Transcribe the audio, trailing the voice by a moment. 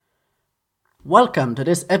Welcome to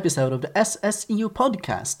this episode of the SSEU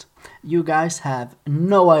Podcast. You guys have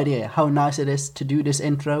no idea how nice it is to do this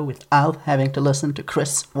intro without having to listen to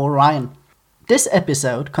Chris or Ryan. This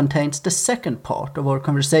episode contains the second part of our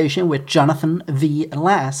conversation with Jonathan V.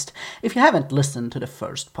 Last. If you haven't listened to the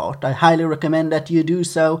first part, I highly recommend that you do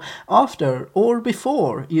so after or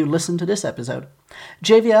before you listen to this episode.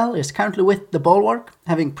 JVL is currently with the Bulwark,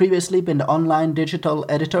 having previously been the online digital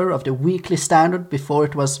editor of the Weekly Standard before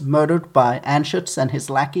it was murdered by Anschutz and his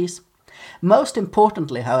lackeys. Most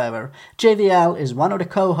importantly, however, JVL is one of the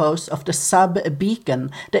co-hosts of the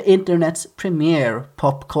Subbeacon, the internet's premier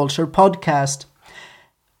pop culture podcast.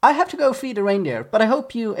 I have to go feed a reindeer, but I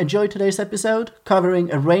hope you enjoyed today's episode,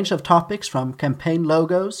 covering a range of topics from campaign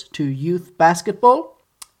logos to youth basketball.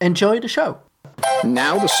 Enjoy the show.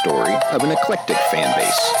 Now the story of an eclectic fan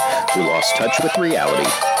base who lost touch with reality,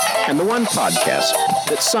 and the one podcast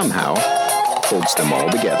that somehow holds them all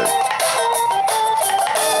together.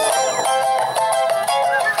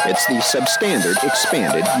 It's the Substandard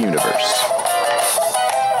Expanded Universe.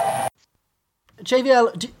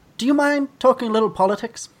 JVL, do you mind talking a little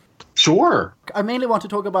politics? Sure. I mainly want to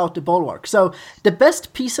talk about the Bulwark. So the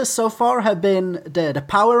best pieces so far have been the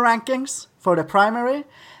power rankings for the primary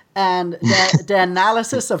and the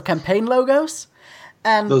analysis of campaign logos.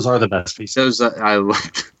 And those are the best pieces. I love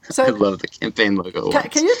the campaign logo.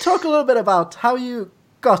 Can you talk a little bit about how you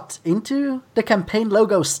got into the campaign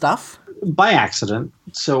logo stuff? By accident.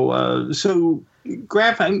 So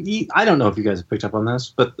Graph, I don't know if you guys have picked up on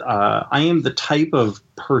this, but I am the type of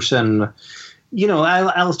person, you know,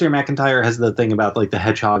 Alistair McIntyre has the thing about like the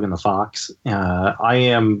hedgehog and the fox. I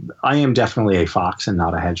am definitely a fox and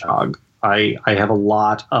not a hedgehog. I have a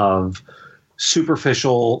lot of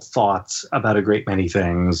superficial thoughts about a great many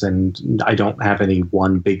things, and I don't have any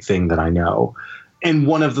one big thing that I know. And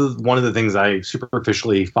one of the things I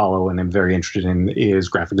superficially follow and am very interested in is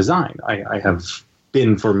graphic design. I have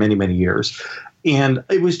been for many, many years. And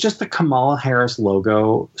it was just the Kamala Harris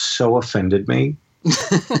logo so offended me.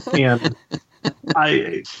 And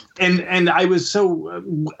I was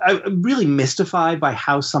really mystified by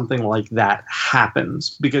how something like that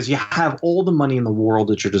happens, because you have all the money in the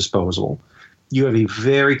world at your disposal. You have a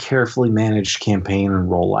very carefully managed campaign and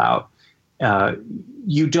rollout.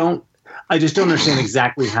 I just don't understand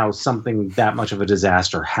exactly how something that much of a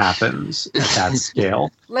disaster happens at that scale.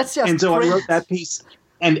 I wrote that piece,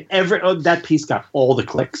 and that piece got all the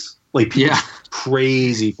clicks. Like, people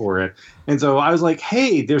crazy for it. And so I was like,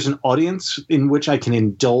 hey, there's an audience in which I can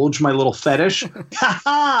indulge my little fetish.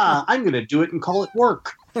 Ha-ha! I'm going to do it and call it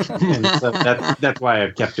work. And so that's why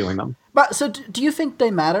I've kept doing them. But so do you think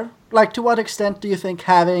they matter? Like, to what extent do you think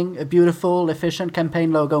having a beautiful, efficient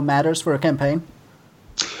campaign logo matters for a campaign?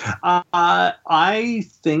 I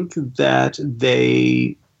think that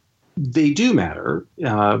they do matter,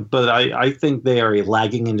 but I think they are a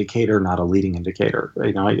lagging indicator, not a leading indicator.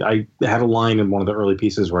 You know, I had a line in one of the early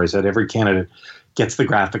pieces where I said every candidate gets the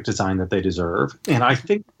graphic design that they deserve, and I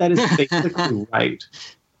think that is basically right.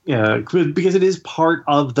 Because it is part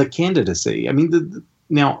of the candidacy. I mean,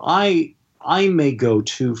 now I may go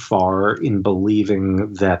too far in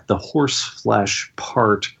believing that the horseflesh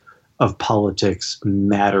part of politics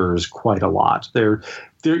matters quite a lot.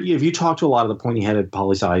 If you talk to a lot of the pointy-headed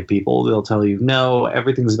poli-sci people, they'll tell you, no,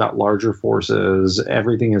 everything's about larger forces.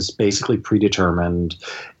 Everything is basically predetermined.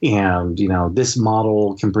 And, you know, this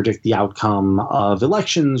model can predict the outcome of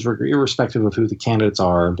elections irrespective of who the candidates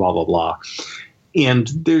are, and blah, blah, blah. And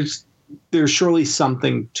there's surely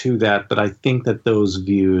something to that, but I think that those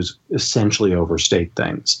views essentially overstate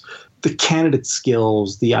things. The candidate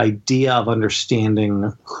skills, the idea of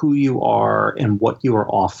understanding who you are and what you are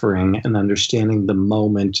offering, and understanding the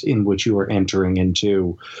moment in which you are entering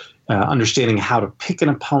into, understanding how to pick an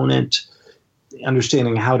opponent,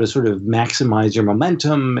 understanding how to sort of maximize your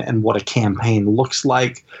momentum and what a campaign looks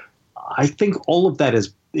like. I think all of that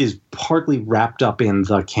is partly wrapped up in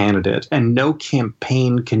the candidate, and no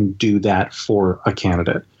campaign can do that for a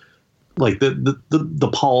candidate. Like the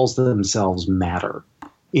polls themselves matter.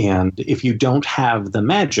 And if you don't have the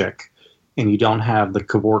magic and you don't have the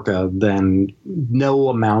Kavorka, then no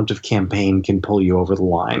amount of campaign can pull you over the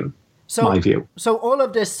line, my view. So all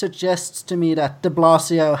of this suggests to me that de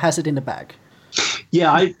Blasio has it in the bag.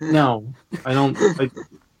 Yeah, I don't.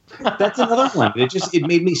 That's another one. It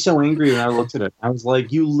made me so angry when I looked at it. I was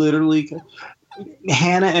like, you literally...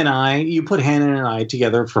 you put Hannah and I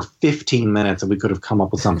together for 15 minutes and we could have come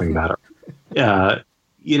up with something better.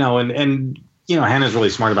 Hannah's really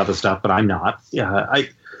smart about this stuff, but I'm not.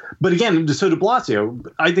 But again, so de Blasio,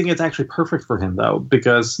 I think it's actually perfect for him, though,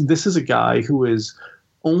 because this is a guy who is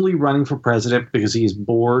only running for president because he's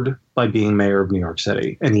bored by being mayor of New York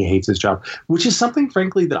City and he hates his job, which is something,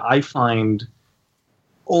 frankly, that I find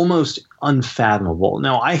almost unfathomable.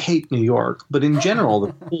 Now, I hate New York, but in general,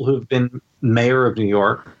 the people who have been mayor of New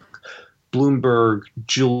York, Bloomberg,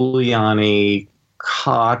 Giuliani,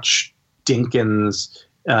 Koch, Dinkins,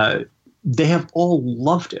 they have all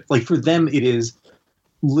loved it. Like, for them, it is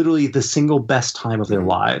literally the single best time of their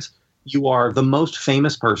lives. You are the most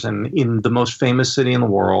famous person in the most famous city in the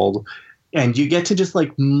world, and you get to just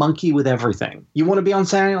like monkey with everything. You want to be on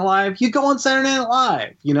Saturday Night Live? You go on Saturday Night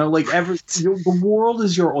Live. You know, like the world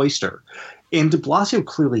is your oyster. And de Blasio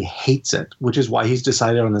clearly hates it, which is why he's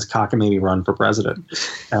decided on this cockamamie run for president.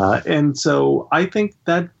 And so I think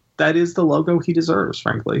that is the logo he deserves,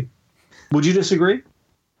 frankly. Would you disagree?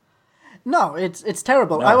 No, it's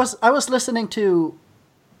terrible. No. I was listening to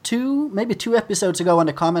maybe two episodes ago on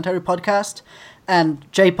the Commentary Podcast, and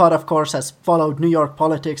J-Pod, of course, has followed New York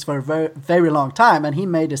politics for a very, very long time, and he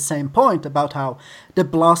made the same point about how de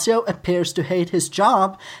Blasio appears to hate his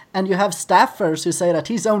job, and you have staffers who say that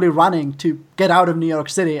he's only running to get out of New York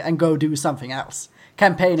City and go do something else,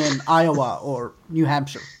 campaign in Iowa or New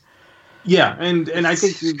Hampshire. Yeah, and I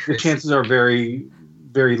think the chances are very,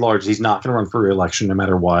 very large he's not going to run for re-election no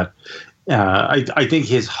matter what. I think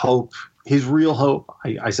his real hope,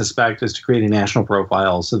 I suspect, is to create a national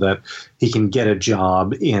profile so that he can get a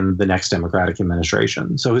job in the next Democratic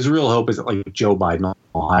administration. So his real hope is that like Joe Biden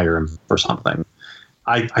will hire him for something.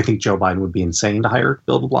 I think Joe Biden would be insane to hire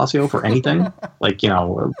Bill de Blasio for anything.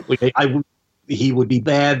 He would be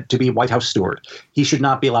bad to be White House steward. He should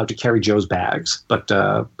not be allowed to carry Joe's bags. But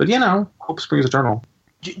hope springs eternal.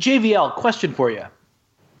 JVL, question for you.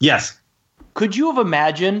 Yes. Could you have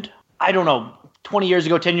imagined, I don't know, 20 years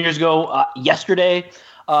ago, 10 years ago, yesterday,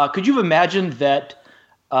 could you have imagined that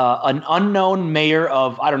an unknown mayor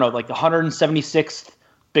of, I don't know, like the 176th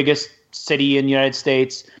biggest city in the United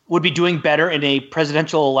States would be doing better in a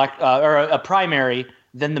presidential or a primary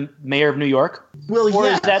than the mayor of New York? Well, or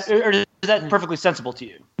yes. Is that perfectly sensible to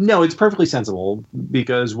you? No, it's perfectly sensible,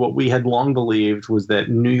 because what we had long believed was that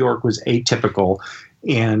New York was atypical.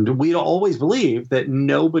 And we always believed that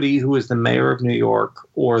nobody who is the mayor of New York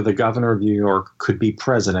or the governor of New York could be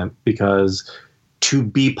president, because to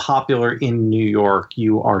be popular in New York,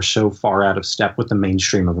 you are so far out of step with the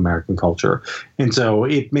mainstream of American culture. And so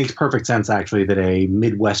it makes perfect sense, actually, that a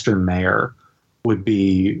Midwestern mayor would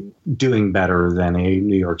be doing better than a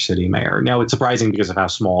New York City mayor. Now, it's surprising because of how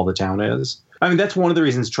small the town is. I mean, that's one of the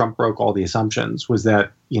reasons Trump broke all the assumptions, was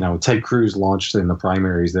that, Ted Cruz launched in the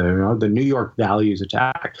primaries the New York values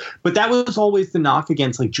attack. But that was always the knock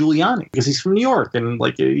against like Giuliani, because he's from New York, and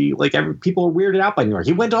people are weirded out by New York.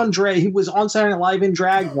 He went on drag. He was on Saturday Night Live in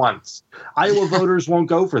drag once. Iowa voters won't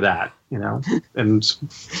go for that, And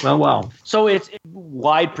well. So it's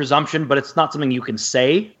wide presumption, but it's not something you can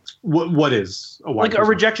say. What is a wide a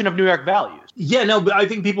rejection of New York values? Yeah, no, but I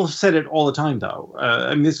think people have said it all the time, though.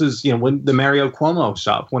 This was, when the Mario Cuomo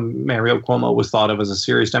stuff, when Mario Cuomo was thought of as a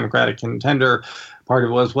serious Democratic contender, part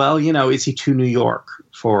of it was, is he too New York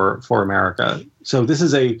for America? So this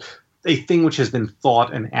is a thing which has been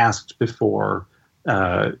thought and asked before.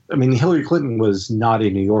 Hillary Clinton was not a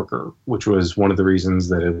New Yorker, which was one of the reasons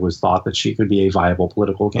that it was thought that she could be a viable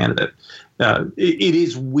political candidate. It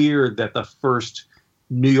is weird that the first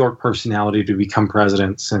New York personality to become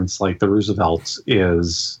president since like the Roosevelts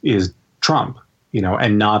is Trump,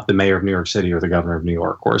 and not the mayor of New York City or the governor of New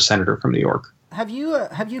York or a senator from New York. Have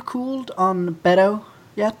you cooled on Beto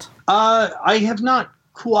yet? I have not.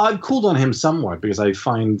 I've cooled on him somewhat, because I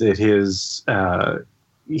find that his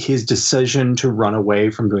decision to run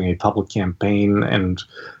away from doing a public campaign and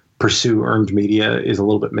pursue earned media is a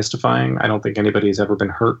little bit mystifying. I don't think anybody has ever been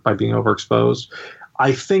hurt by being overexposed.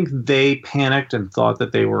 I think they panicked and thought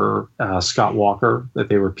that they were Scott Walker, that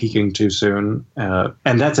they were peaking too soon.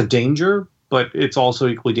 And that's a danger, but it's also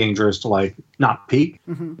equally dangerous to not peak.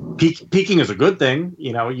 Mm-hmm. Peaking is a good thing.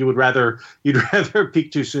 You'd rather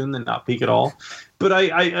peak too soon than not peak at all. But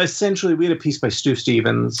I essentially, we had a piece by Stu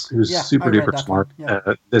Stevens, who's super duper smart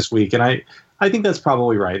this week. And I think that's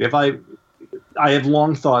probably right. I have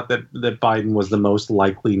long thought that Biden was the most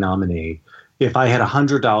likely nominee. If I had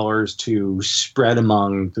 $100 to spread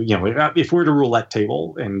among, if we're at a roulette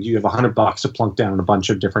table and you have $100 to plunk down a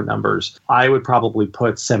bunch of different numbers, I would probably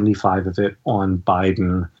put 75 of it on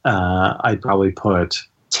Biden. I'd probably put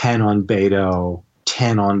 10 on Beto,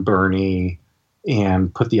 10 on Bernie,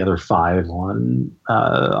 and put the other 5 on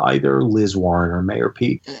either Liz Warren or Mayor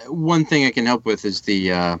Pete. One thing I can help with is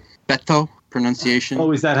the Beto pronunciation.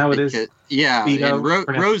 Oh, is that how it is? Yeah, Beto,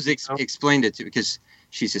 and Rose explained it to, because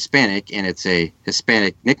she's Hispanic, and it's a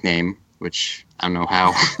Hispanic nickname, which I don't know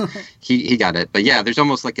how he got it. But yeah, there's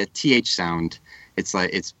almost like a TH sound. It's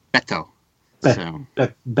Beto.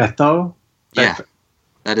 Beto? Yeah,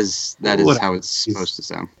 that is how it's supposed to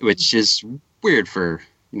sound, which is weird for,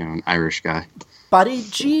 an Irish guy. Buddy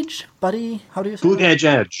Jeej? Buddy, how do you say Boot edge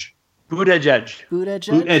edge. Boot edge edge. Boot edge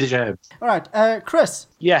Boot edge edge. All right, Chris.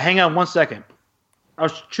 Yeah, hang on 1 second. I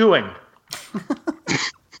was chewing.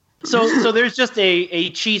 So there's just a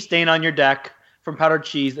cheese stain on your deck from powdered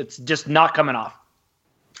cheese that's just not coming off.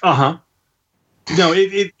 Uh-huh. No,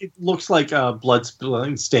 it looks like a blood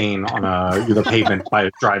stain on the pavement by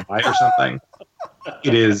a drive-by or something.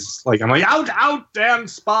 It is like, I'm like, out, damn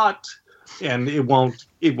spot. And it won't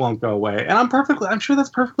go away. And I'm sure that's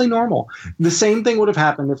perfectly normal. The same thing would have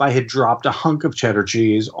happened if I had dropped a hunk of cheddar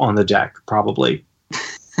cheese on the deck, probably.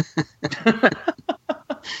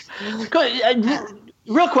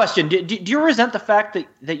 Real question. Do you resent the fact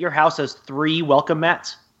that your house has 3 welcome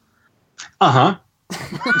mats? Uh-huh.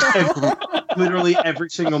 Literally every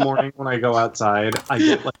single morning when I go outside, I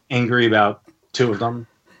get angry about 2 of them.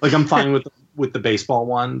 I'm fine with the baseball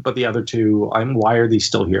one, but the other 2, why are these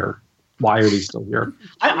still here? Why are these still here?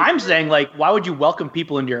 I'm saying, why would you welcome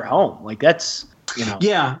people into your home? That's,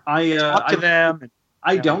 Yeah, talk to them.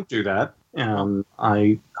 I don't do that. One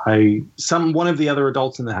of the other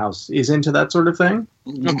adults in the house is into that sort of thing.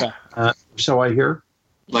 Okay. So I hear.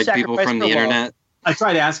 People from the internet. I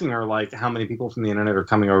tried asking her how many people from the internet are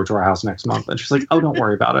coming over to our house next month, and she's like, "Oh, don't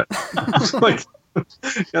worry about it." I was like,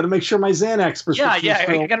 "Got to make sure my Xanax prescription." Yeah.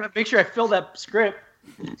 I got to make sure I fill that script.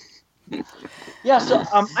 Yeah. So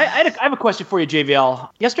I have a question for you, JVL.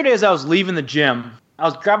 Yesterday, as I was leaving the gym, I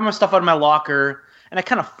was grabbing my stuff out of my locker, and I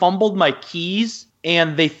kind of fumbled my keys,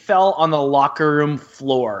 and they fell on the locker room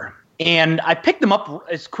floor. And I picked them up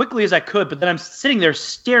as quickly as I could, but then I'm sitting there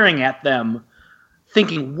staring at them,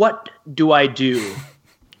 thinking, what do I do?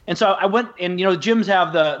 And so I went, and gyms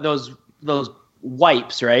have those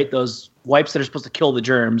wipes, right? Those wipes that are supposed to kill the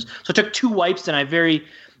germs. So I took 2 wipes, and I very,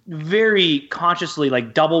 very consciously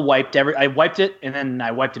double wiped I wiped it, and then I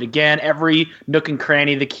wiped it again, every nook and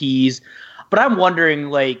cranny of the keys. But I'm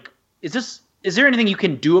wondering, is there anything you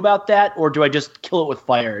can do about that, or do I just kill it with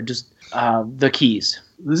fire? Just the keys.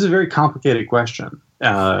 This is a very complicated question.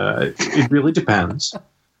 It really depends.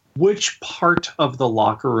 Which part of the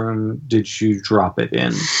locker room did you drop it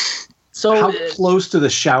in? So how close to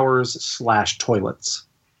the showers/toilets?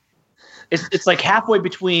 It's halfway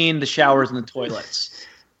between the showers and the toilets.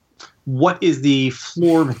 What is the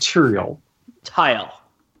floor material? Tile.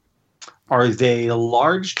 Are they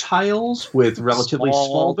large tiles with relatively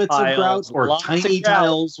small bits of grout, or tiny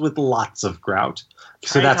tiles with lots of grout?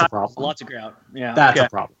 So that's a problem. Lots of grout. Yeah, that's a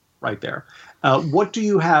problem right there. What do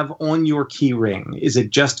you have on your key ring? Is it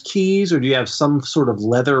just keys, or do you have some sort of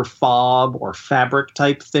leather fob or fabric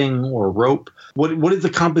type thing or rope? What is the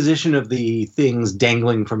composition of the things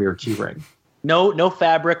dangling from your key ring? No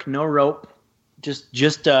fabric, no rope, just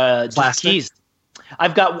keys.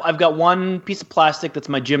 I've got one piece of plastic that's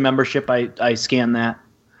my gym membership. I scan that,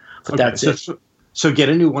 but that's it. So get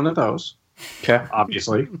a new one of those. Okay.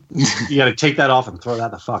 Obviously, you got to take that off and throw that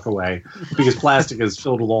the fuck away, because plastic is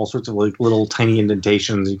filled with all sorts of little tiny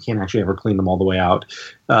indentations. You can't actually ever clean them all the way out.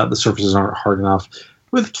 The surfaces aren't hard enough.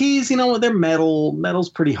 With keys, they're metal. Metal's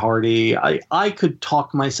pretty hardy. I could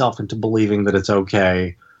talk myself into believing that it's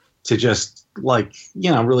okay to just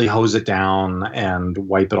really hose it down and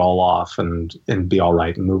wipe it all off and be all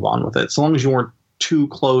right and move on with it. So long as you weren't too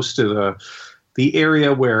close to the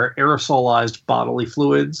area where aerosolized bodily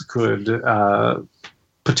fluids could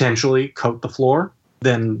potentially coat the floor,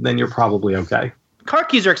 then you're probably okay. Car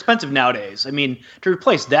keys are expensive nowadays. To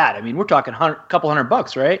replace that, we're talking couple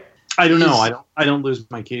 $100, right? I don't know. I don't lose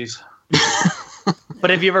my keys. But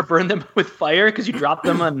have you ever burned them with fire because you dropped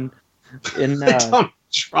them I don't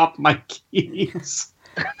drop my keys.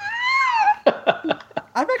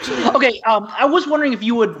 I've actually okay. I was wondering if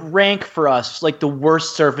you would rank for us the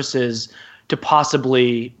worst surfaces to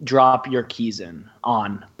possibly drop your keys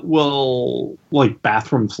on. Well,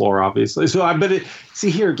 bathroom floor, obviously. So see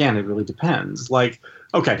here again, it really depends.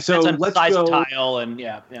 Okay, so let's size go of tile and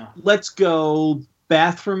yeah. Let's go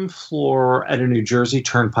bathroom floor at a New Jersey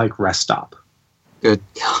Turnpike rest stop. Good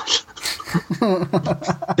God.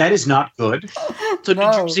 That is not good. So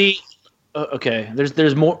New Jersey. Okay,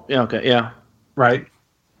 there's more. Yeah, okay, yeah. Right.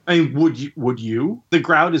 Would you? The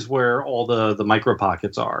grout is where all the micro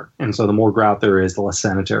pockets are, and so the more grout there is, the less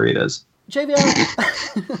sanitary it is.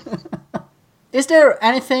 JVL, is there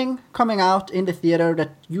anything coming out in the theater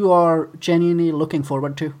that you are genuinely looking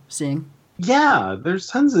forward to seeing? Yeah, there's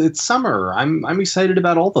tons. It's summer. I'm excited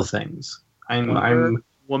about all the things. I'm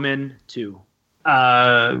Woman 2.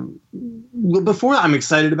 Well, before that, I'm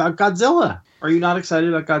excited about Godzilla. Are you not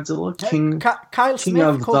excited about Godzilla? King, Kyle King Smith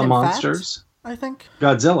of called the him monsters. Fat, I think.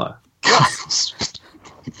 Godzilla.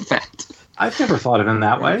 Fat. I've never thought of him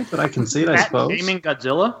that way, but I can see it, I suppose. Shaming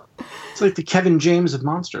Godzilla? It's like the Kevin James of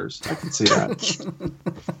monsters. I can see that.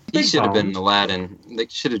 He should have been Aladdin. They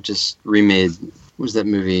should have just remade. What was that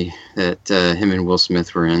movie that him and Will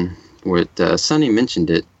Smith were in? Where Sonny mentioned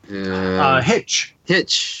it. Hitch.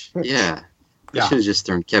 Hitch. Yeah. Yeah. Should have just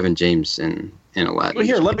thrown Kevin James in Aladdin. Well,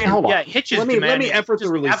 here, let me hold on. Yeah, Hitch is let me effort the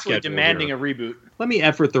release absolutely schedule demanding here. a reboot. Let me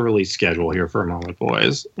effort the release schedule here for a moment,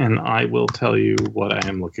 boys, and I will tell you what I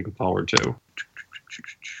am looking forward to.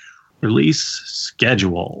 Release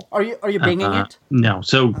schedule. Are you binging it? No.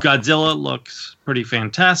 So Godzilla looks pretty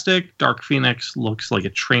fantastic. Dark Phoenix looks like a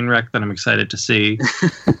train wreck that I'm excited to see.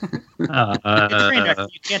 It's a train wreck.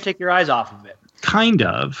 You can't take your eyes off of it. Kind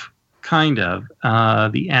of.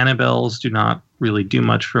 The Annabelles do not really do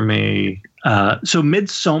much for me. So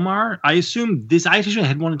Midsommar, I assume this. I actually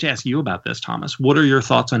had wanted to ask you about this, Thomas. What are your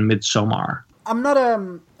thoughts on Midsommar? I'm not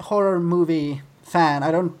a horror movie fan.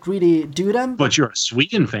 I don't really do them. But you're a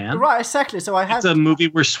Sweden fan. Right, exactly. So I have. It's a movie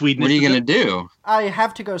where Sweden. What are you going to do? I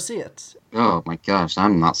have to go see it. Oh my gosh,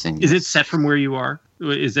 I'm not saying this. Is it set from where you are?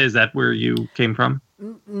 Is that where you came from?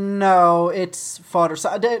 No, it's farther.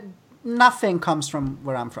 So nothing comes from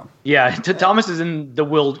where I'm from. Yeah, Thomas is in the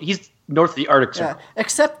wild. He's north of the Arctic Circle.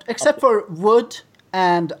 Yeah, except for wood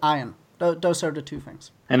and iron. Those are the two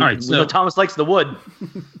things. And right, so Thomas likes the wood.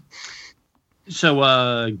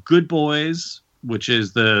 So, Good Boys, which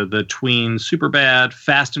is the tween Superbad,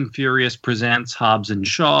 Fast and Furious presents Hobbs and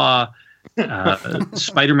Shaw,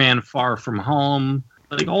 Spider-Man Far From Home.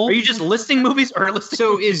 Like Are you just listing movies or listing?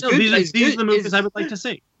 So is no, these are the movies I would like to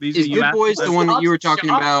see. Is Good Boys the one that you were talking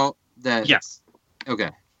about? That yes. Okay.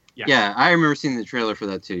 Yeah. Yeah, I remember seeing the trailer for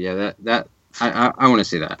that too. Yeah, that I want to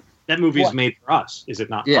see that. That movie is made for us, is it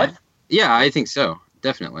not? Yeah. What? Yeah, I think so.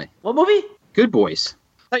 Definitely. What movie? Good Boys.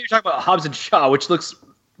 I thought you were talking about Hobbs and Shaw, which looks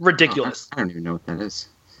ridiculous. I don't even know what that is.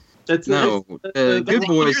 That's No, Good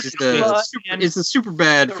Boys is it's the super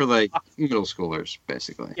bad for like middle schoolers,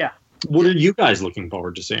 basically. Yeah. What are you guys looking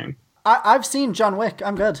forward to seeing? I've seen John Wick.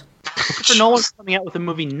 I'm good. Christopher Nolan's coming out with a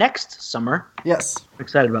movie next summer. Yes. I'm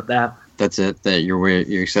excited about that. That's it. That you're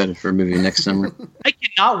excited for a movie next summer. I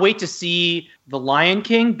cannot wait to see The Lion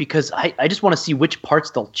King because I just want to see which parts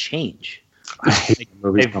they'll change. I hate the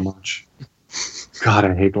movie so much. God,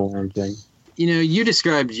 I hate the Lion King. You know, you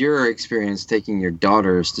described your experience taking your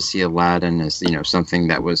daughters to see Aladdin as, something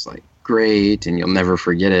that was like great and you'll never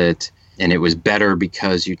forget it. And it was better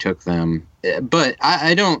because you took them. But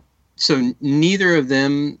I don't. So neither of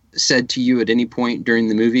them said to you at any point during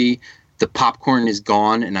the movie, the popcorn is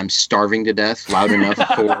gone and I'm starving to death loud enough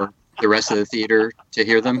for the rest of the theater to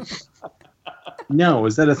hear them? No.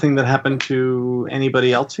 Is that a thing that happened to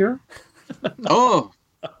anybody else here? Oh,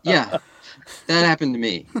 yeah. That happened to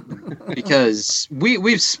me because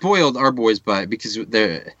we've spoiled our boys because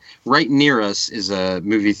they're right near us is a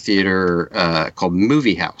movie theater called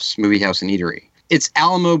Movie House and Eatery. It's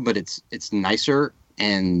Alamo, but it's nicer,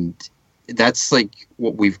 and that's like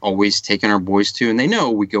what we've always taken our boys to. And they know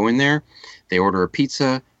we go in there, they order a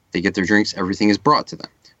pizza, they get their drinks, everything is brought to them.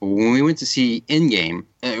 When we went to see Endgame,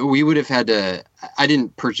 we would have had to. I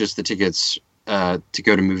didn't purchase the tickets to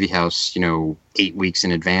go to Movie House, 8 weeks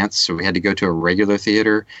in advance. So we had to go to a regular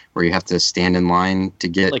theater where you have to stand in line to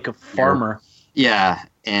get like a farmer. Yeah.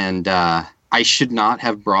 And I should not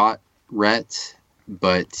have brought Rhett,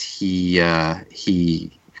 but he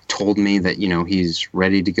told me that, he's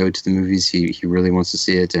ready to go to the movies. He really wants to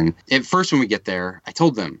see it. And at first when we get there, I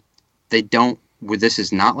told them this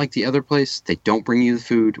is not like the other place. They don't bring you the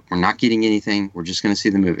food. We're not getting anything. We're just going to see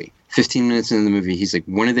the movie. 15 minutes into the movie, he's like,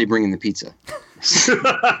 when are they bringing the pizza?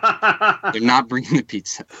 They're not bringing the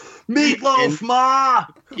pizza. Meatloaf, Ma!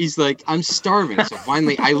 He's like, I'm starving. So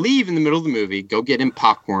finally, I leave in the middle of the movie, go get him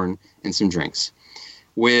popcorn and some drinks.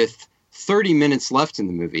 With 30 minutes left in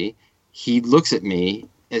the movie, he looks at me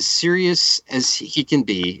as serious as he can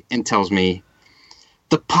be and tells me,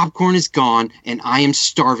 the popcorn is gone and I am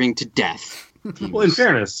starving to death. Well, in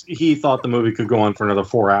fairness, he thought the movie could go on for another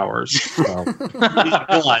 4 hours. So he didn't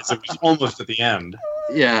realize it was almost at the end.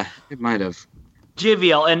 Yeah, it might have.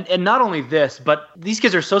 JVL, and not only this, but these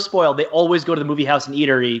kids are so spoiled, they always go to the Movie House and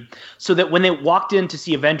Eatery, so that when they walked in to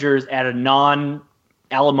see Avengers at a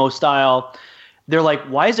non-Alamo style, they're like,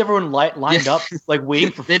 why is everyone lined up, like,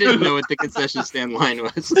 waiting for food? They didn't know what the concession stand line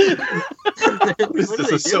was. Is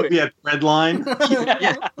this a Soviet bread line?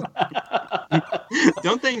 Yeah.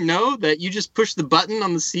 Don't they know that you just push the button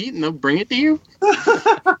on the seat and they'll bring it to you?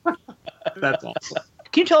 That's awesome.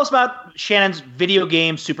 Can you tell us about Shannon's video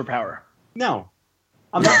game superpower? No.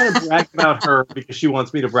 I'm not going to brag about her because she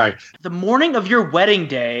wants me to brag. The morning of your wedding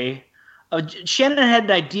day, Shannon had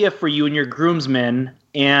an idea for you and your groomsmen,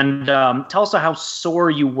 and tell us how sore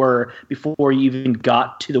you were before you even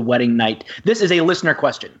got to the wedding night. This is a listener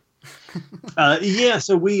question. Yeah,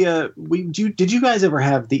 so did you guys ever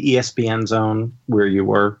have the ESPN zone where you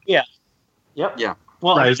were? Yeah. Yep. Yeah.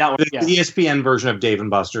 Well, right. the ESPN version of Dave and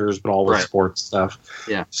Buster's, but all with right. sports stuff.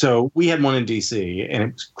 Yeah. So we had one in DC, and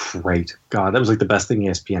it was great. God, that was like the best thing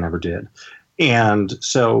ESPN ever did. And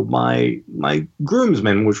so my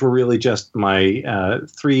groomsmen, which were really just my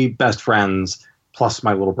 3 best friends plus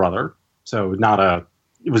my little brother. So it was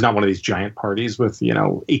not one of these giant parties with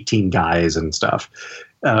 18 guys and stuff.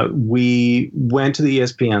 We went to the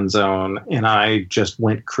ESPN zone, and I just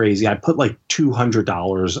went crazy. I put like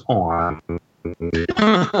 $200 on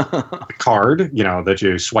the card, that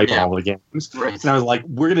you swipe all the games. Right. And I was like,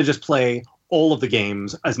 we're going to just play all of the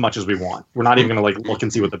games as much as we want. We're not even going to like look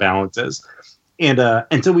and see what the balance is. And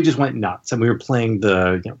so we just went nuts, and we were playing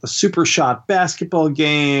the super shot basketball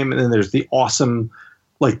game. And then there's the awesome,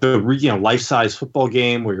 like the life-size football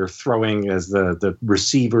game where you're throwing as the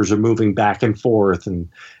receivers are moving back and forth. And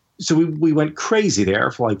so we went crazy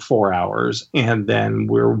there for like 4 hours. And then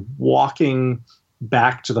we're walking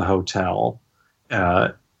back to the hotel.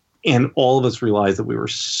 And all of us realized that we were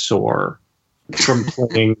sore from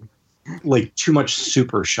playing like too much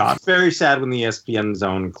super shot. Very sad when the ESPN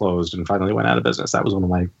zone closed and finally went out of business. That was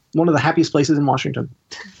one of the happiest places in Washington.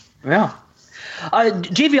 Yeah.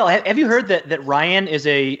 JVL, have you heard that Ryan is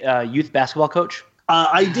a youth basketball coach?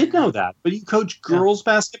 I did know that, but you coach girls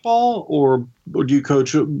basketball or do you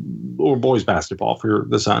coach or boys basketball for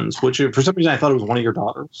the Suns? Which for some reason I thought it was one of your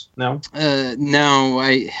daughters. No. No.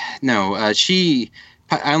 I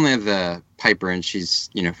only have the Piper, and she's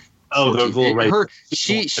Oh, the little racist.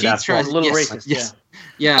 She tries a little yes, racist. Yes.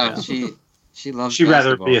 Yeah. She loves. She'd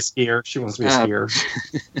rather basketball. be a skier. She wants to be a skier.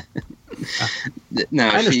 No,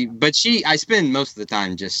 I spend most of the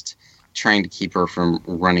time just trying to keep her from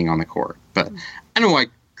running on the court. But I don't know why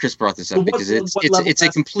Chris brought this up because it's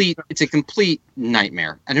a complete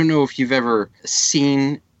nightmare. I don't know if you've ever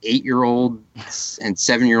seen 8-year-olds and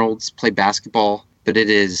 7-year-olds play basketball, but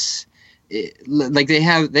like they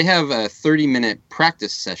have a 30-minute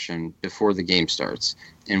practice session before the game starts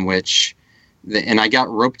in which and I got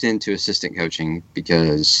roped into assistant coaching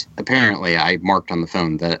because apparently I marked on the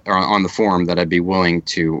phone on the forum that I'd be willing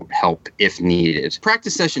to help if needed.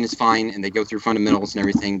 Practice session is fine, and they go through fundamentals and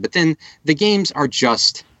everything, but then the games are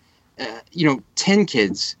just, 10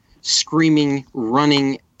 kids screaming,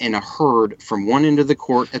 running in a herd from one end of the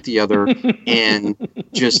court at the other, and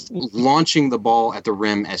just launching the ball at the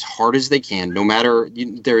rim as hard as they can. No matter,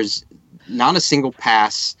 there's not a single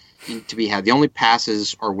pass to be had. The only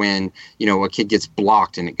passes are when a kid gets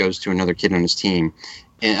blocked and it goes to another kid on his team,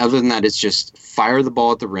 and other than that it's just fire the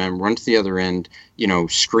ball at the rim, run to the other end,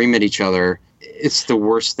 scream at each other. It's the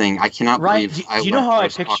worst thing. I cannot believe do you know how I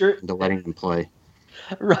picture into letting them play.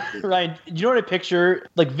 Ryan, do you know what I picture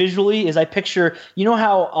like visually is I picture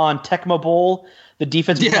how on Tecmo Bowl the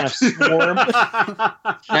defense would kind of swarm.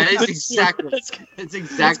 That is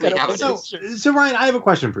exactly how it is. So Ryan, I have a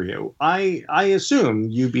question for you. I assume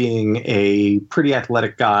you being a pretty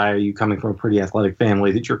athletic guy, you coming from a pretty athletic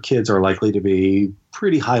family, that your kids are likely to be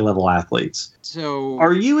pretty high-level athletes. So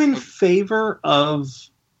are you in favor of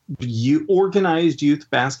organized youth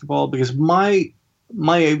basketball? Because my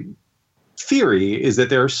theory is that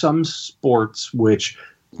there are some sports which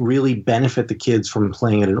really benefit the kids from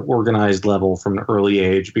playing at an organized level from an early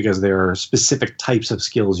age because there are specific types of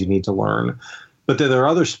skills you need to learn. But there are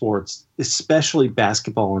other sports, especially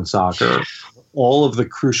basketball and soccer, all of the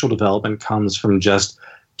crucial development comes from just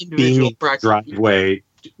being in the driveway,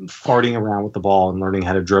 farting around with the ball and learning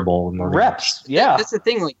how to dribble and learning reps. Yeah. That's the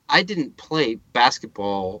thing. Like, I didn't play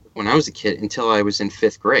basketball when I was a kid until I was in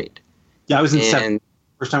 5th grade. Yeah, I was in 7th.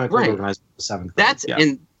 First time I played organized was 7th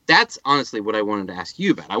grade. That's honestly what I wanted to ask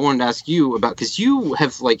you about. I wanted to ask you about, because you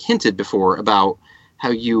have hinted before about how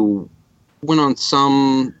you went on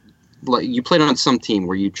you played on some team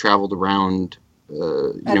where you traveled around,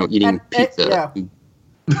 eating pizza.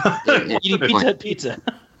 Eating pizza.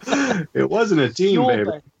 It wasn't a team, baby.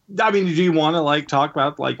 I mean, do you want to talk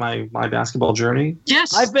about my basketball journey?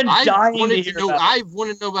 Yes, I've been dying to hear about it. I've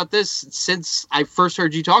wanted to know about this since I first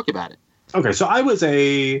heard you talk about it. Okay, so I was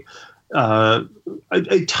a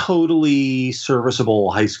totally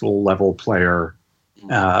serviceable high school level player.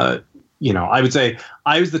 I would say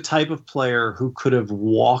I was the type of player who could have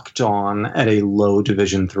walked on at a low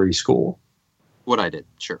Division III school. What I did,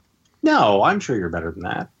 sure. No, I'm sure you're better than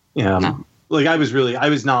that. No. Like I was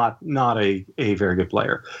not a very good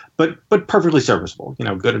player, but perfectly serviceable,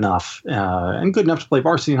 good enough, and good enough to play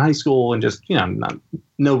varsity in high school, and just,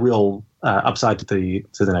 no real upside to the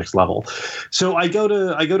next level. So I go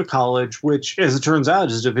to college, which, as it turns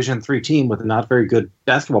out, is a Division III team with a not very good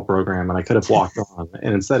basketball program, and I could have walked on.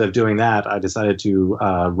 And instead of doing that, I decided to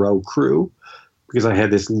row crew, because I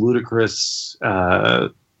had this ludicrous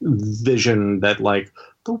vision that, like,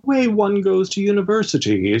 the way one goes to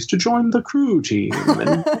university is to join the crew team.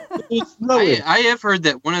 And I have heard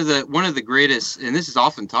that one of the greatest, and this is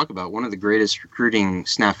often talked about, one of the greatest recruiting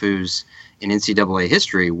snafus in NCAA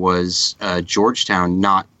history was Georgetown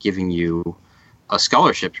not giving you a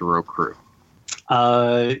scholarship to row crew.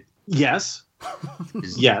 Yes.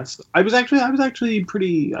 Yes. I was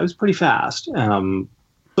pretty fast.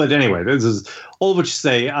 But anyway, this is all of which to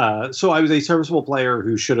say. So I was a serviceable player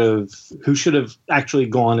who should have actually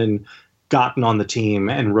gone and gotten on the team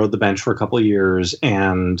and rode the bench for a couple of years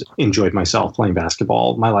and enjoyed myself playing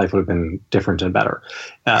basketball. My life would have been different and better.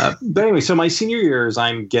 But anyway, so my senior years,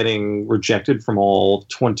 I'm getting rejected from all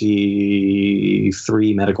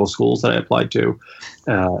 23 medical schools that I applied to.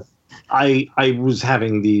 I was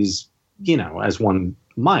having these, as one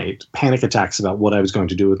might, panic attacks about what I was going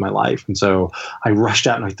to do with my life. And so I rushed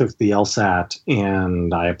out and I took the LSAT,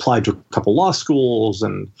 and I applied to a couple law schools,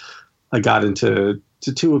 and I got into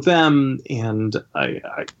two of them, and I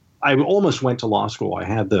almost went to law school. I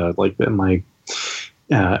had my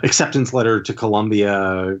acceptance letter to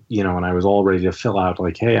Columbia, and I was all ready to fill out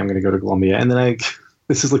like, hey, I'm going to go to Columbia. And then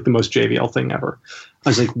this is like the most JVL thing ever. I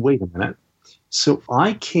was like, wait a minute. So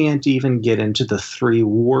I can't even get into the 3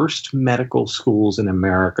 worst medical schools in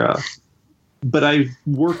America, but I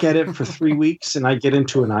work at it for 3 weeks and I get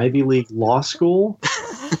into an Ivy League law school?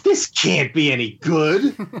 This can't be any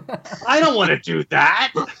good. I don't want to do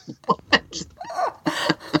that.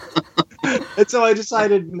 And so I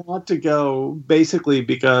decided not to go, basically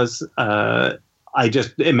because I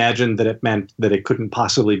just imagined that it meant that it couldn't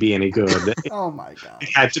possibly be any good. Oh my God.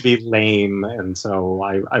 It had to be lame, and so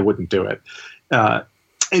I wouldn't do it.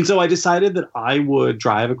 And so I decided that I would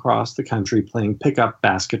drive across the country playing pickup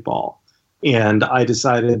basketball. And I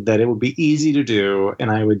decided that it would be easy to do,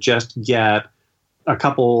 and I would just get a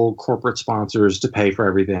couple corporate sponsors to pay for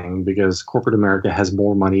everything, because corporate America has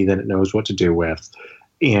more money than it knows what to do with.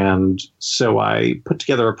 And so I put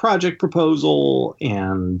together a project proposal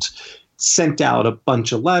and sent out a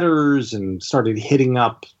bunch of letters and started hitting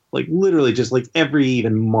up, like, literally just like every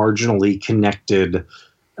even marginally connected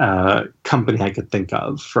company I could think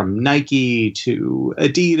of, from Nike to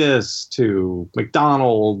Adidas to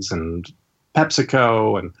McDonald's and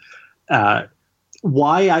PepsiCo. And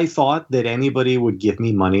why I thought that anybody would give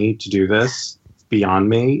me money to do this, beyond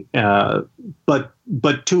me.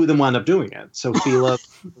 But 2 of them wound up doing it. So Fila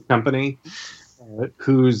company,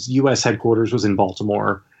 whose U.S. headquarters was in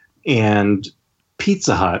Baltimore, and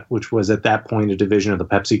Pizza Hut, which was at that point a division of the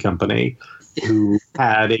Pepsi company, who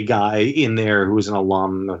had a guy in there who was an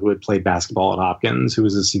alum who had played basketball at Hopkins, who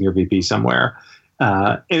was a senior VP somewhere.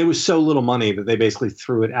 And it was so little money that they basically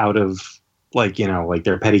threw it out of like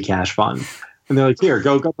their petty cash fund. And they're like, here,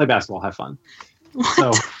 go play basketball, have fun.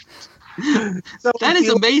 So that is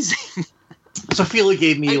amazing. So Fila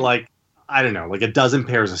gave me like a dozen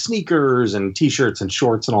pairs of sneakers and T-shirts and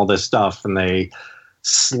shorts and all this stuff. And they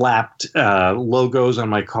slapped logos on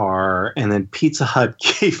my car, and then Pizza Hut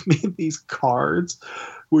gave me these cards,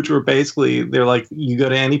 which were basically, they're like, you go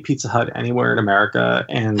to any Pizza Hut anywhere in America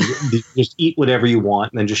and you just eat whatever you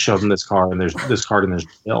want, and then just show them this card, and there's this card and there's a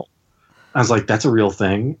bill. I was like, that's a real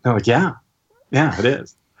thing? And they're like, yeah, it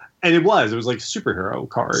is. And it was like a superhero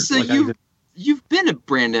card. So like you've been a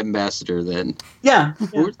brand ambassador then? Yeah.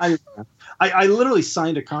 I literally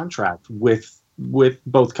signed a contract with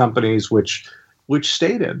both companies, which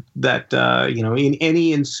stated that in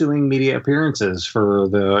any ensuing media appearances for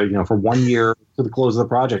for 1 year to the close of the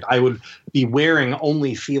project, I would be wearing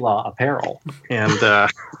only Fila apparel, and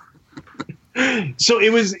so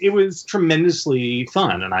it was tremendously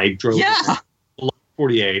fun. And I drove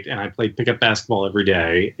 48, and I played pickup basketball every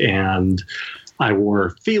day, and I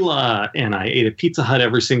wore Fila, and I ate at Pizza Hut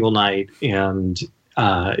every single night, and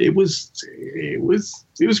it was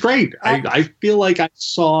great. I feel like I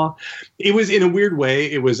saw, it was, in a weird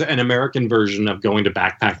way, it was an American version of going to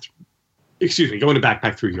backpack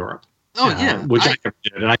through Europe. Oh yeah, which I never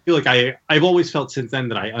did. And I feel like I've always felt since then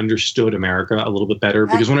that I understood America a little bit better,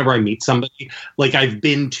 because whenever I meet somebody, like, I've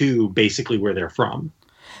been to basically where they're from.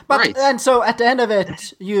 But right. And so at the end of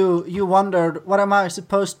it, you wondered, what am I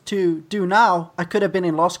supposed to do now? I could have been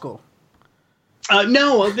in law school.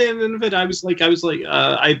 No, at the end of it,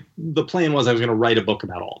 the plan was I was going to write a book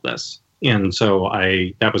about all this. And so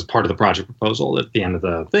that was part of the project proposal. At the end of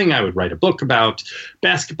the thing, I would write a book about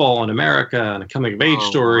basketball in America and a coming of age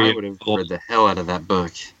story. I would have read the hell out of that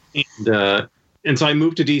book. And so I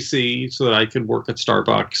moved to DC so that I could work at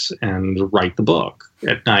Starbucks and write the book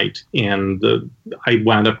at night. And I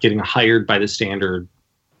wound up getting hired by the Standard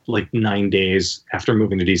like 9 days after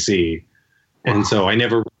moving to DC. Wow. And so I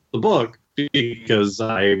never wrote the book because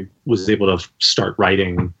I was able to start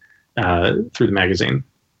writing through the magazine.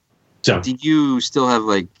 So, do you still have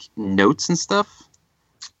like notes and stuff?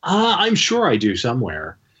 I'm sure I do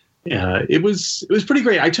somewhere. It was pretty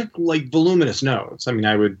great. I took like voluminous notes. I mean,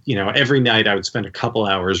 I would, every night I would spend a couple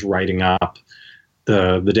hours writing up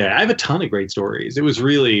the day. I have a ton of great stories. It was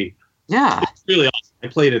really awesome. I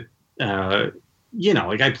played it, I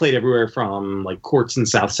played everywhere from like courts in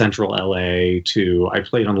South Central LA to I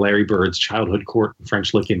played on Larry Bird's childhood court in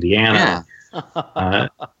French Lick, Indiana. Yeah.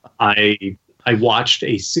 I watched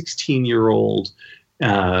a 16-year-old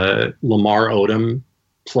Lamar Odom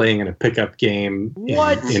playing in a pickup game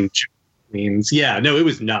in Queens. Yeah, no, it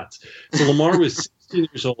was nuts. So Lamar was 16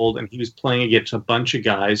 years old, and he was playing against a bunch of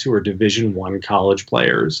guys who were Division I college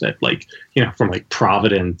players at from like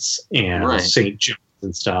Providence and St. John's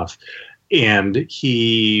and stuff. And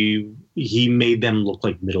he made them look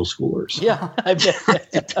like middle schoolers. Yeah, I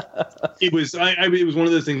bet. It was one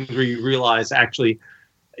of those things where you realize actually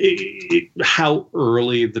how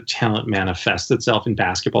early the talent manifests itself in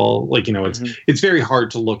basketball. It's very hard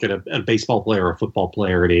to look at a baseball player or a football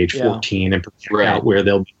player at age 14 and project out where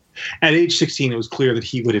they'll be. At age 16, it was clear that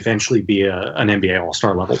he would eventually be an NBA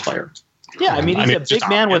All-Star level player. Yeah, I mean, he's a big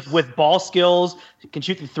man with ball skills, can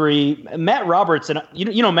shoot the three. Matt Roberts, and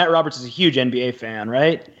Matt Roberts is a huge NBA fan,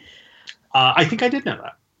 right? I think I did know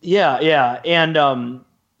that. Yeah, and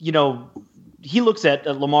he looks at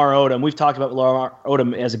Lamar Odom. We've talked about Lamar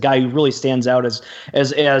Odom as a guy who really stands out as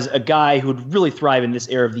a guy who would really thrive in this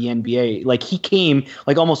era of the NBA. Like he came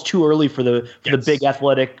like almost too early for the big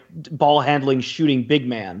athletic ball handling shooting big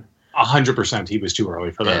man. 100%, he was too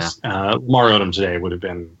early for this. Lamar Odom today would have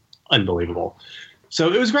been unbelievable.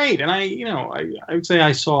 So it was great, and I would say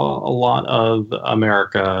I saw a lot of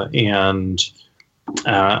America, and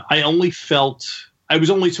I only felt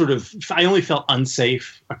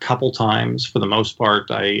unsafe a couple times. For the most part,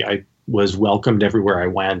 I was welcomed everywhere I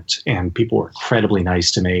went, and people were incredibly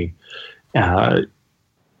nice to me,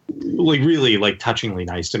 really touchingly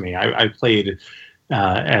nice to me. I played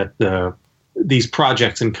at these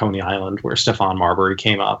projects in Coney Island where Stephon Marbury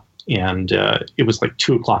came up, and it was like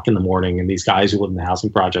 2:00 in the morning, and these guys who live in the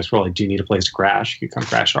housing projects were like, "Do you need a place to crash? You can come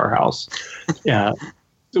crash at our house."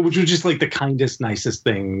 Which was just like the kindest, nicest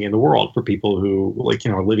thing in the world for people who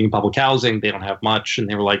are living in public housing. They don't have much, and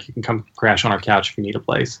they were like, "You can come crash on our couch if you need a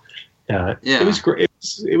place." It was great.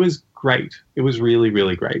 It was great. It was really,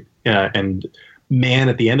 really great. And man,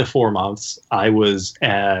 at the end of 4 months, I was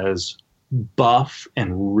as buff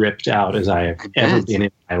and ripped out as I have ever been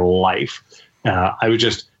in my life. I was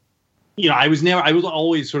just, I was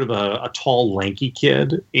always sort of a tall, lanky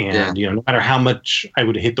kid. And, no matter how much I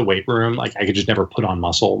would hit the weight room, like I could just never put on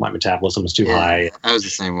muscle. My metabolism was too high. I was the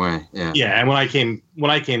same way. Yeah. Yeah. And when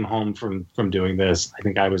I came home from doing this, I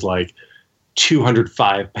think I was like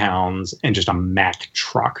 205 pounds and just a Mack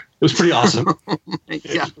truck. It was pretty awesome.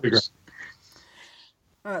 Yeah. Pretty great.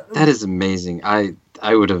 That is amazing. I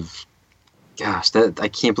would have, I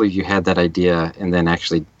can't believe you had that idea and then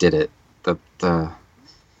actually did it.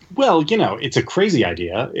 Well, it's a crazy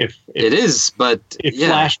idea. If it is, but if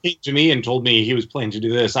Flash came to me and told me he was planning to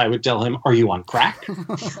do this, I would tell him, "Are you on crack? You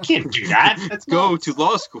can't do that. Let's go to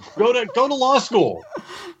law school. Go to law school."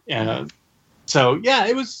 So yeah,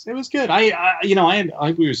 it was good. I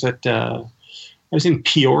was in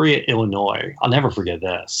Peoria, Illinois. I'll never forget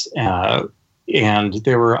this. And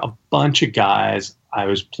there were a bunch of guys I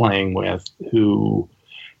was playing with who,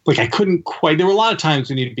 I couldn't quite. There were a lot of times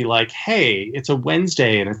when you'd be like, "Hey, it's a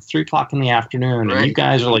Wednesday and it's 3:00 in the afternoon, and you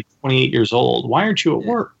guys are like 28 years old. Why aren't you at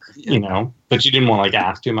work?" But you didn't want to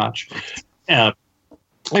ask too much. So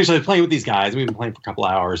I was playing with these guys. We've been playing for a couple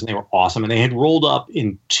hours, and they were awesome. And they had rolled up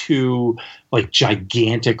in two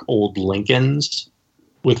gigantic old Lincolns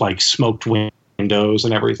with smoked windows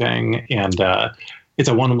and everything. And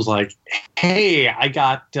one of them was like, "Hey, I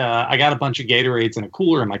got a bunch of Gatorades and a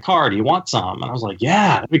cooler in my car. Do you want some?" And I was like,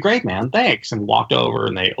 "Yeah, that'd be great, man. Thanks." And walked over,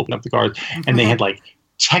 and they opened up the cars, and they had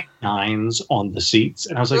Tech 9s on the seats.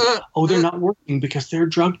 And I was like, "Oh, they're not working because they're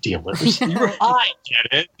drug dealers." I get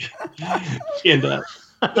it. And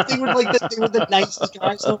but they were the nicest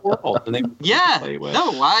guys in the world. And they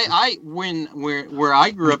where I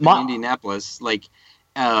grew up in Indianapolis,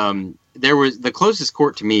 there was the closest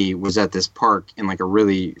court to me was at this park in like a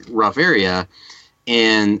really rough area.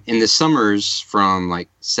 And in the summers from like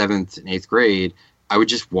 7th and 8th grade, I would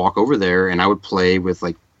just walk over there and I would play with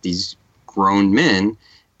like these grown men,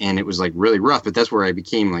 and it was like really rough, but that's where I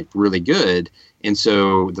became like really good. And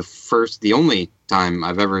so the only time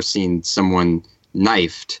I've ever seen someone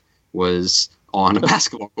knifed was on a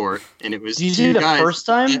basketball court, and it was Did you see the first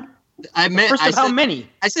time? How many?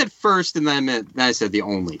 I said first, and then I said the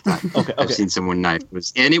only time okay. I've seen someone knife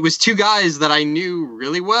and it was two guys that I knew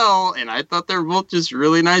really well, and I thought they were both just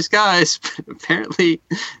really nice guys. But apparently,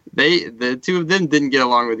 the two of them didn't get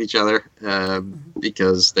along with each other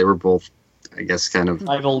because they were both, I guess, kind of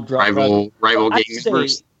rival gang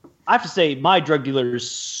members. I have to say, my drug dealer is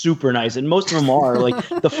super nice, and most of them are. Like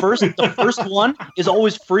the first one is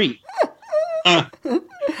always free. All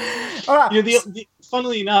right.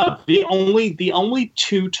 Funnily enough, the only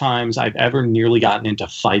two times I've ever nearly gotten into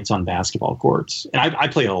fights on basketball courts, and I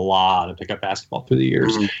played a lot of pickup basketball through the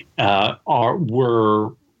years,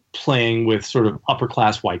 were playing with sort of upper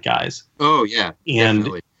class white guys. Oh yeah, and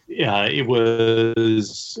definitely. It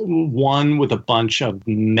was one with a bunch of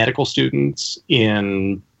medical students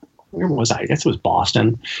in, where was I? I guess it was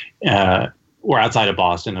Boston. Or outside of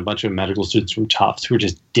Boston, a bunch of medical students from Tufts who were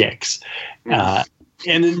just dicks.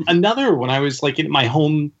 And then another, when I was like in my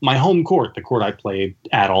home court, the court I played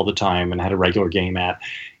at all the time and had a regular game at,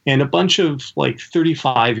 and a bunch of like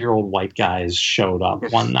 35-year-old white guys showed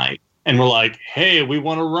up one night and were like, "Hey, we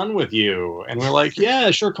want to run with you." And we're like, "Yeah,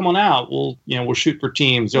 sure, come on out. We'll shoot for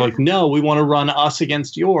teams." They're like, "No, we want to run us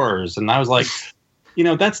against yours." And I was like,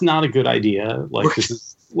 that's not a good idea. Like, this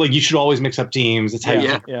is like, you should always mix up teams. It's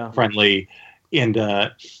friendly. And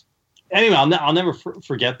anyway, I'll never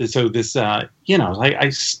forget this. So this, I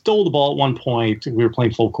stole the ball at one point. We were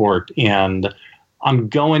playing full court, and I'm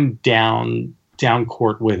going down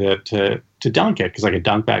court with it to dunk it because I could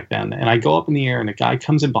dunk back then. And I go up in the air, and a guy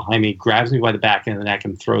comes in behind me, grabs me by the back end of the neck,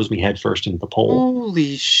 and throws me headfirst into the pole.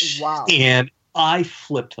 Holy shit! Wow! And I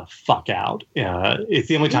flipped the fuck out. It's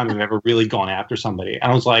the only time I've ever really gone after somebody.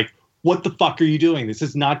 And I was like, "What the fuck are you doing? This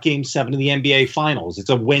is not Game 7 of the NBA Finals. It's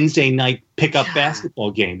a Wednesday night pickup basketball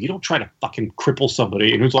game. You don't try to fucking cripple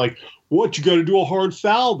somebody." And it was like, "What? You got to do a hard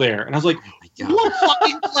foul there?" And I was like, "What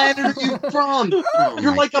fucking planet are you from?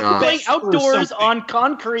 You're like playing outdoors on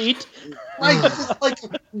concrete." Like,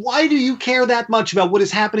 why do you care that much about what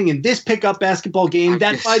is happening in this pickup basketball game?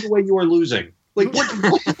 That, by the way, you are losing. Like,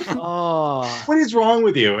 what is wrong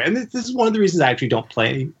with you? And this is one of the reasons I actually don't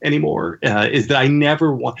play anymore, is that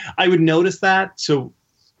I would notice that. So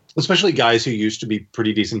especially guys who used to be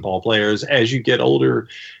pretty decent ball players, as you get older,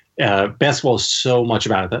 basketball is so much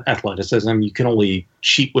about athleticism. You can only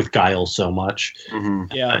cheat with guile so much.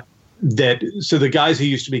 Mm-hmm. So the guys who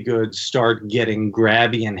used to be good start getting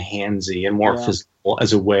grabby and handsy and more physical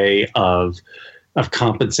as a way of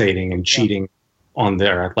compensating and cheating on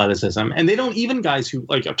their athleticism. And they don't, even guys who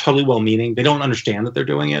like are totally well-meaning, they don't understand that they're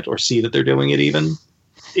doing it or see that they're doing it even.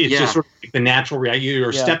 It's just sort of like the natural reaction. You're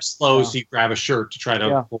a step slow, so you grab a shirt to try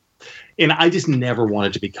to pull. And I just never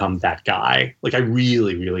wanted to become that guy. Like, I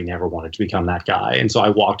really, really never wanted to become that guy. And so I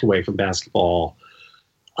walked away from basketball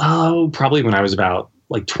probably when I was about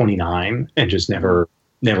like 29 and just never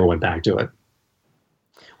went back to it.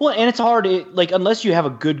 Well, and it's hard, unless you have a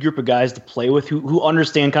good group of guys to play with who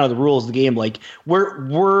understand kind of the rules of the game. Like,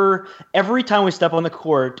 we're every time we step on the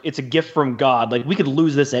court, it's a gift from God. Like, we could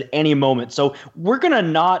lose this at any moment, so we're gonna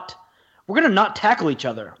not tackle each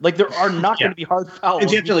other. Like, there are not going to be hard fouls. And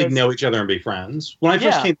you have to know each other and be friends. When I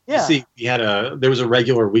first came to see, there was a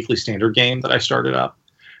regular weekly standard game that I started up,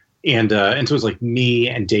 and so it was like me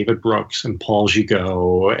and David Brooks and Paul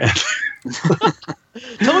Gigot.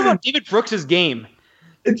 Tell me about David Brooks' game.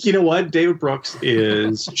 You know what? David Brooks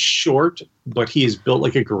is short, but he is built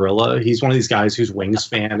like a gorilla. He's one of these guys whose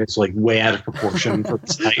wingspan is like way out of proportion for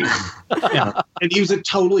his height. And he was a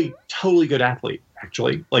totally, totally good athlete,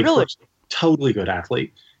 actually. Like, really? Totally good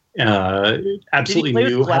athlete. Absolutely. Did he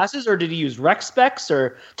play with glasses, or did he use rec specs?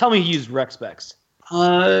 Or tell me he used rec specs.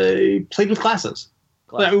 Played with glasses.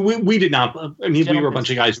 We did not. I mean, we were a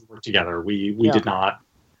bunch of guys who worked together. We did not.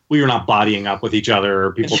 We were not bodying up with each other,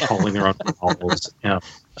 or people calling their own calls.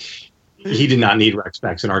 He did not need rec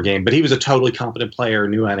specs in our game, but he was a totally competent player,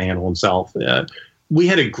 knew how to handle himself. We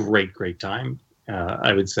had a great, great time,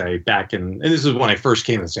 I would say, back in, and this is when I first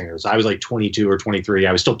came to the Stingers. I was like 22 or 23.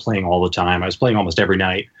 I was still playing all the time. I was playing almost every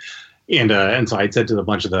night. And so I'd said to a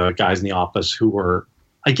bunch of the guys in the office who were,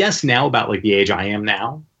 I guess now about like the age I am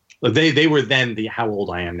now. They were then how old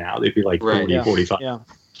I am now. They'd be like 40, 45. Yeah.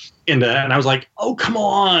 And I was like, oh, come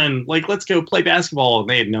on, like, let's go play basketball. And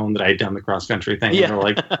they had known that I had done the cross country thing. Yeah. And they're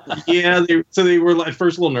like, yeah. So they were at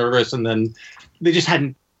first a little nervous, and then they just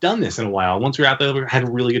hadn't done this in a while. Once we were out there, we had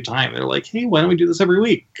a really good time. They're like, hey, why don't we do this every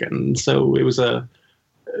week? And so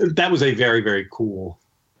that was a very, very cool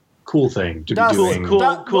thing to be doing.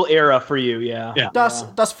 Cool era for you. Yeah.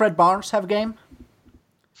 Does Fred Barnes have a game?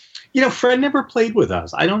 Fred never played with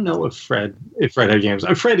us. I don't know if Fred had games.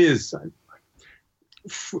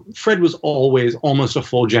 Fred was always almost a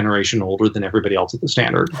full generation older than everybody else at the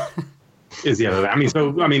Standard. Is the other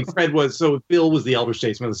thing. Fred was, so Bill was the elder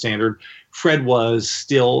statesman of the Standard. Fred was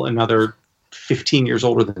still another 15 years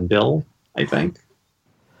older than Bill, I think.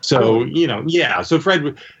 So, so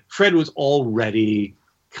Fred was already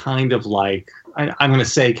kind of like, I'm going to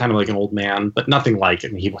say kind of like an old man, but nothing like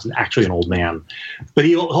it. He wasn't actually an old man, but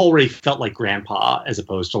he already felt like grandpa as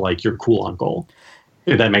opposed to like your cool uncle.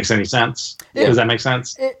 If that makes any sense. Yeah. Does that make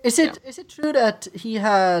sense? Is it true that he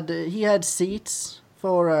had seats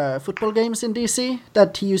for football games in DC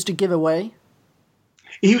that he used to give away?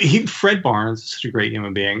 Fred Barnes is such a great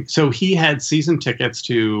human being. So he had season tickets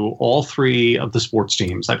to all 3 of the sports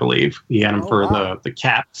teams, I believe. He had them for the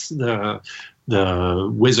Caps, the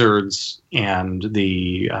Wizards, and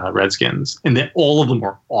the Redskins, and all of them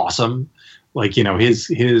were awesome. Like,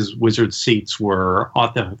 his Wizards seats were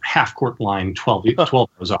at the half court line, 12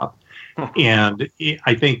 rows up, and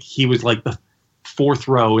I think he was like the 4th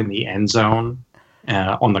row in the end zone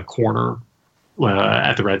on the corner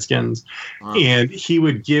at the Redskins. Wow. And he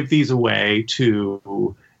would give these away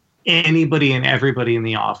to anybody and everybody in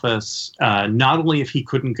the office, not only if he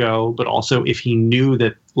couldn't go, but also if he knew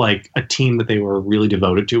that like a team that they were really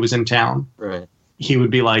devoted to was in town. Right. He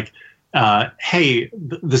would be like, hey,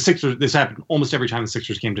 the Sixers, this happened almost every time the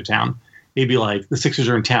Sixers came to town. He'd be like, the Sixers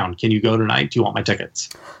are in town. Can you go tonight? Do you want my tickets?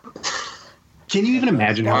 Can you even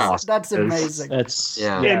imagine how awesome that's amazing? That's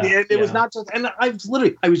And it was not just, and I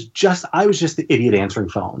was just the idiot answering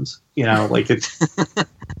phones. Like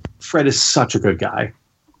Fred is such a good guy.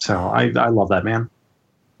 So I love that man.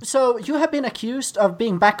 So you have been accused of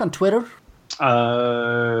being back on Twitter?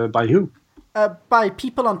 By who? By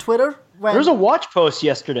people on Twitter. There was a watch post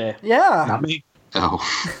yesterday. Yeah. Not me. Oh.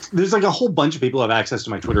 There's like a whole bunch of people who have access to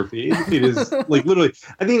my Twitter feed. It is like literally,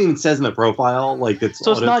 I think it even says in the profile, like it's.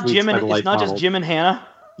 So it's not Jim and it's not just Jim and Hannah.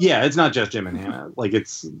 Yeah, it's not just Jim and Hannah. Like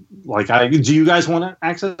it's like do you guys want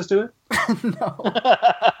access to it? No.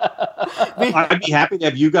 I'd be happy to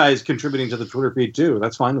have you guys contributing to the Twitter feed too.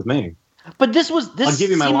 That's fine with me. But this I'll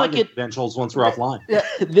give you my login credentials once we're offline. Yeah,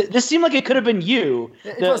 this seemed like it could have been you.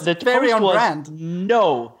 It was very on brand.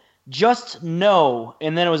 No, just no,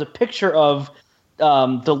 and then it was a picture of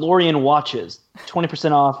DeLorean watches,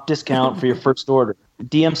 20% off discount for your first order.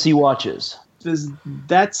 DMC watches. Does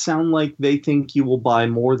that sound like they think you will buy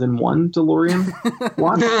more than one DeLorean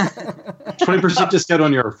watch? 20% discount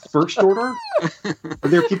on your first order? Are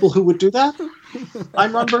there people who would do that?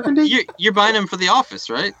 I'm Ron Burgundy. You're buying them for the office,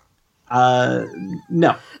 right?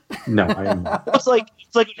 No, I am not. It's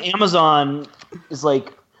like Amazon is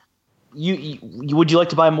like, you would you like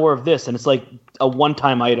to buy more of this? And it's like a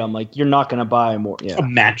one-time item. Like you're not going to buy more. Yeah. A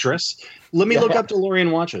mattress. Let me look up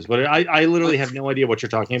DeLorean watches, but I literally have no idea what you're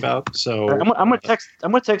talking about. So I'm gonna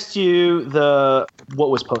text you what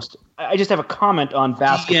was posted. I just have a comment on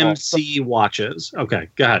basketball. DMC watches. Okay,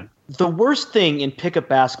 go ahead. The worst thing in pickup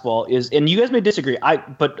basketball is, and you guys may disagree,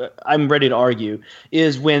 but I'm ready to argue,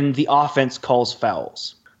 is when the offense calls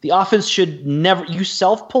fouls. The offense should never. You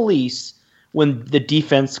self-police when the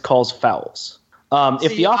defense calls fouls.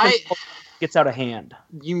 If the offense gets out of hand.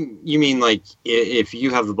 You mean like if you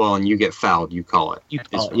have the ball and you get fouled, you call it? You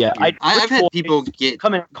call it, yeah. I've had people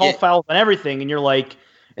come in and call fouls on everything, and you're like,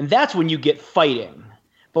 and that's when you get fighting.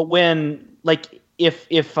 But when if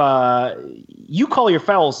you call your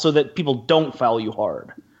fouls so that people don't foul you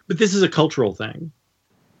hard. But this is a cultural thing.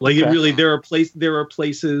 Like it really, there are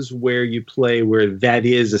places where you play where that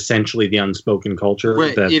is essentially the unspoken culture.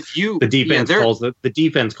 Right. That if the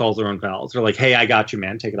defense calls their own fouls. They're like, "Hey, I got you,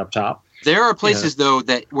 man. Take it up top." There are places though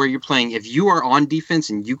that where you're playing. If you are on defense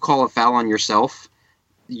and you call a foul on yourself,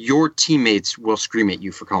 your teammates will scream at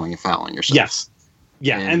you for calling a foul on yourself. Yes.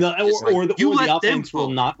 Yeah, and the offense will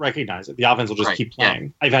not recognize it. The offense will just keep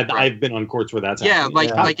playing. Yeah. I've been on courts where that's happening.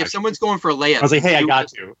 Like if someone's going for a layup, I was like, "Hey, I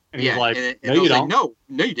got you," and he's like, "No, you don't. No,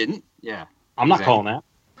 you didn't." Yeah, I'm not calling that.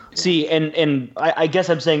 Yeah. See, and I guess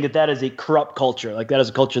I'm saying that is a corrupt culture. Like that is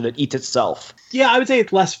a culture that eats itself. Yeah, I would say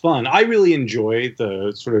it's less fun. I really enjoy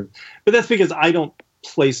the sort of, but that's because I don't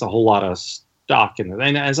place a whole lot of stock in it.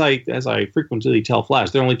 And as I frequently tell Flash,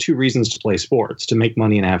 there are only 2 reasons to play sports: to make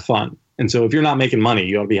money and have fun. And so if you're not making money,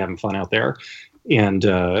 you ought to be having fun out there. and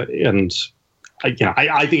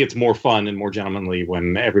I think it's more fun and more gentlemanly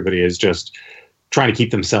when everybody is just trying to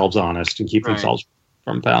keep themselves honest and keep themselves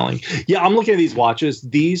from fouling. Yeah, I'm looking at these watches.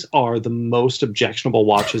 These are the most objectionable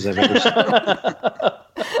watches I've ever seen.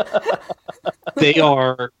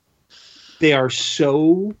 They are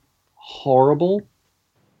so horrible.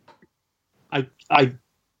 I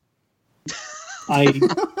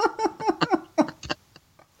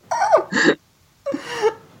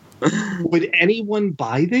would anyone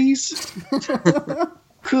buy these?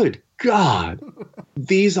 Good God.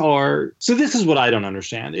 These are, so this is what I don't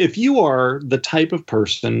understand. If you are the type of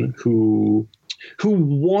person who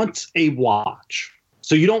wants a watch,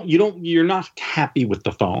 so you're not happy with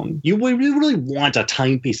the phone. You really want a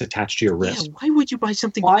timepiece attached to your wrist. Yeah, why would you buy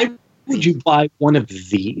something? Why would you buy one of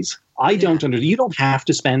these? I don't understand. You don't have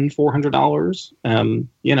to spend $400.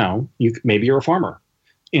 Maybe you're a farmer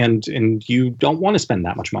and you don't want to spend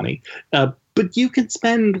that much money. But you could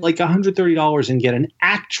spend like $130 and get an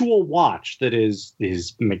actual watch that is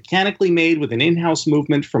mechanically made with an in-house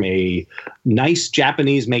movement from a nice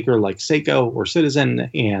Japanese maker like Seiko or Citizen,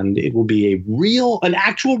 and it will be an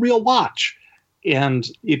actual real watch, and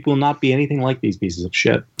it will not be anything like these pieces of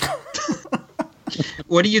shit.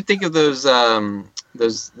 What do you think of those? I don't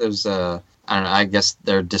know. I guess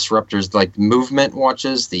they're disruptors, like movement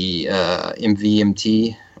watches, the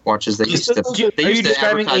MVMT watches. Are you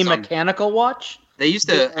describing a mechanical watch? They used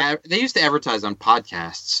to advertise on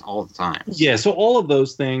podcasts all the time. Yeah, so all of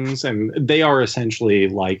those things, and they are essentially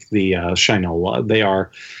like the Shinola. They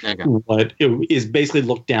are what is basically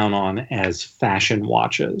looked down on as fashion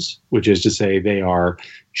watches, which is to say they are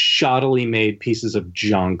shoddily made pieces of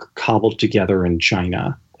junk cobbled together in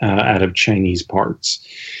China out of Chinese parts.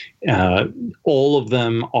 All of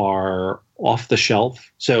them are off the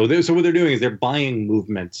shelf. So what they're doing is they're buying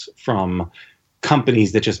movements from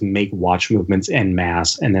companies that just make watch movements en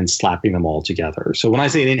masse and then slapping them all together. So when I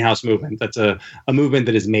say an in-house movement, that's a movement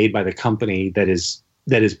that is made by the company that is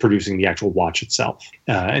producing the actual watch itself.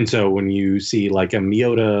 And so when you see like a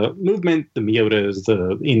Miyota movement, the Miyota is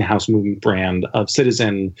the in-house movement brand of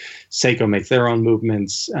Citizen. Seiko makes their own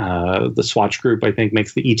movements. The Swatch Group, I think,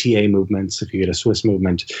 makes the ETA movements if you get a Swiss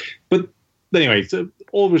movement. But anyway, so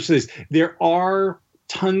all of which is there are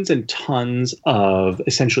tons and tons of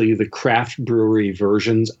essentially the craft brewery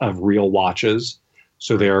versions of real watches.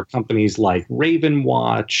 So there are companies like Raven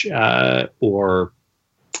Watch or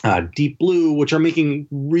Deep Blue, which are making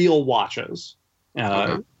real watches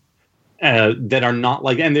that are not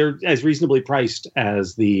like, and they're as reasonably priced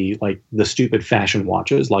as the stupid fashion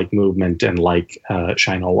watches like Movement and like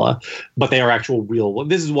Shinola, but they are actual real.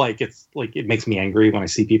 This is why it makes me angry when I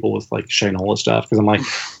see people with like Shinola stuff, because I'm like,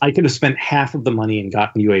 I could have spent half of the money and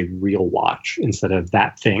gotten you a real watch instead of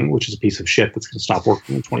that thing, which is a piece of shit that's going to stop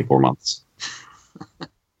working in 24 months.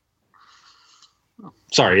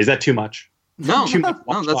 Sorry, is that too much? No,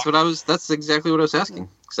 that's exactly what I was asking,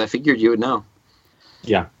 because I figured you would know.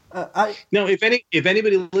 Yeah. No, if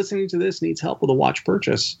anybody listening to this needs help with a watch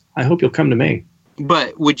purchase, I hope you'll come to me.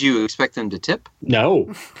 But would you expect them to tip?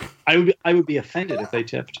 No. I would be offended if they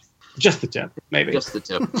tipped. Just the tip, maybe. Just the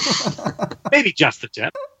tip. Maybe just the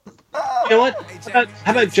tip. You know what?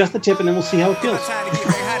 How about just the tip, and then we'll see how it feels.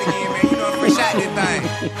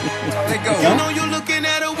 You know you're looking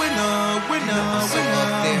at a winner.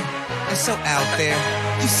 And so out there,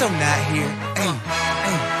 you so not here.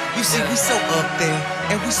 Hey, you see, we so up there,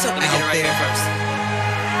 and we so out there.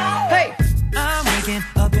 Hey, I'm waking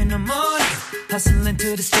up in the morning, hustling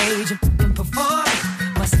to the stage and performing,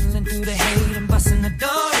 bustling through the hate and busting the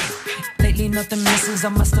door. Lately nothing misses, I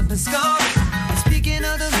must have been scoring. And speaking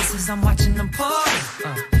of the misses, I'm watching them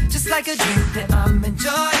pouring, just like a drink that I'm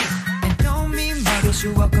enjoying. And don't mean muggles,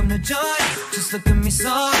 you're welcome to join. Just look at me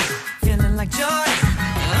sorry, feeling like joy.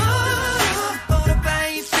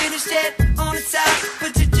 I ain't finished yet on the top,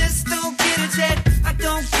 but you just don't get it yet. I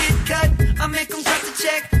don't get cut, I make them cut the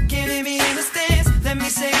check. Can't hear me in the stands, let me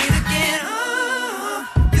say it again.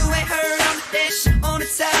 You ain't heard on the dish on the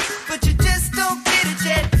top, but you just don't get it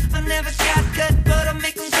yet. I never got cut, but I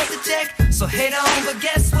make them cut the check. So hate on, but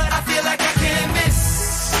guess what? I feel like I can't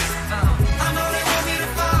miss. I know they want me to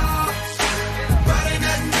fall, but ain't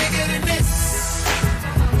nothing bigger than this.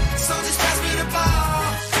 So just pass me the ball.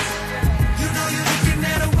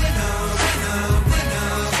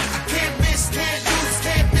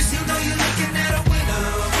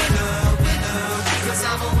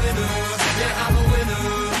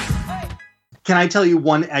 Can I tell you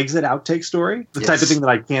one exit outtake story? The type of thing that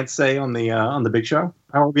I can't say on the big show?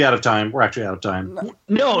 Are we out of time? We're actually out of time.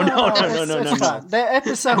 No. The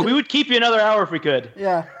episode. We would keep you another hour if we could.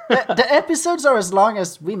 Yeah. The episodes are as long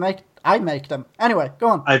as we make I make them. Anyway, go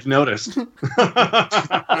on. I've noticed.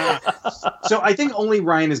 So I think only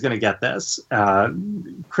Ryan is going to get this.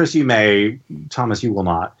 Chris, you may. Thomas, you will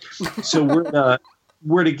not. So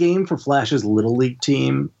we're at a game for Flash's Little League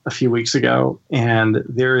team a few weeks ago, and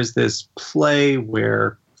there is this play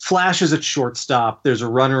where Flash is at shortstop, there's a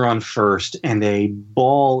runner on first, and a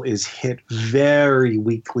ball is hit very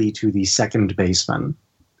weakly to the second baseman,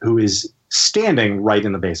 who is standing right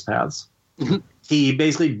in the base paths. He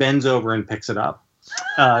basically bends over and picks it up.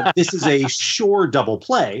 This is a sure double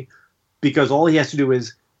play, because all he has to do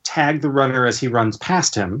is tag the runner as he runs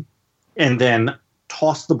past him, and then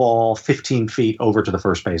toss the ball 15 feet over to the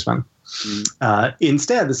first baseman.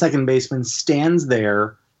 Instead, the second baseman stands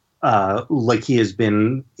there like he has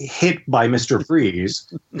been hit by Mr.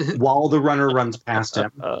 Freeze while the runner runs past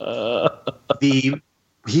him.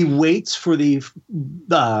 He waits for the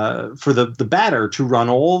batter to run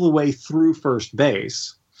all the way through first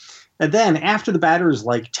base. And then after the batter is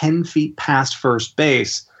like 10 feet past first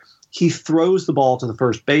base, he throws the ball to the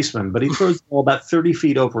first baseman, but he throws the ball about 30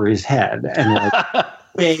 feet over his head and like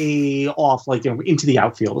way off, like into the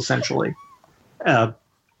outfield, essentially. At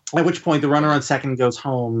which point the runner on second goes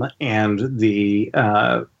home and the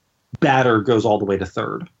batter goes all the way to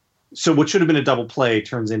third. So what should have been a double play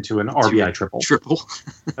turns into an RBI triple.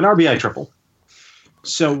 An RBI triple.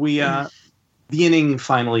 So the inning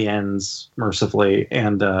finally ends mercifully,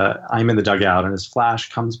 and I'm in the dugout, and as Flash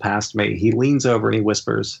comes past me, he leans over and he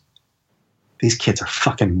whispers, "These kids are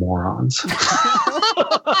fucking morons."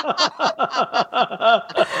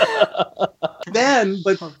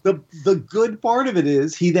 But the good part of it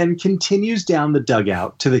is he then continues down the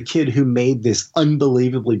dugout to the kid who made this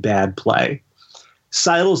unbelievably bad play,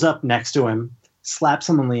 sidles up next to him, slaps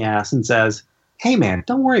him on the ass, and says, "Hey man,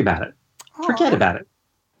 don't worry about it. Forget about it.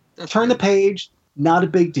 Turn the page. Not a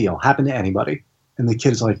big deal. Happened to anybody." And the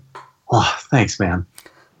kid's like, "Oh, thanks, man."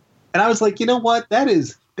 And I was like, you know what? That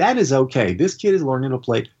is okay. This kid is learning to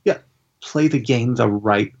play the game the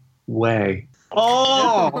right way.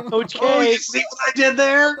 Oh, Coach K. Oh, you see what I did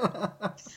there?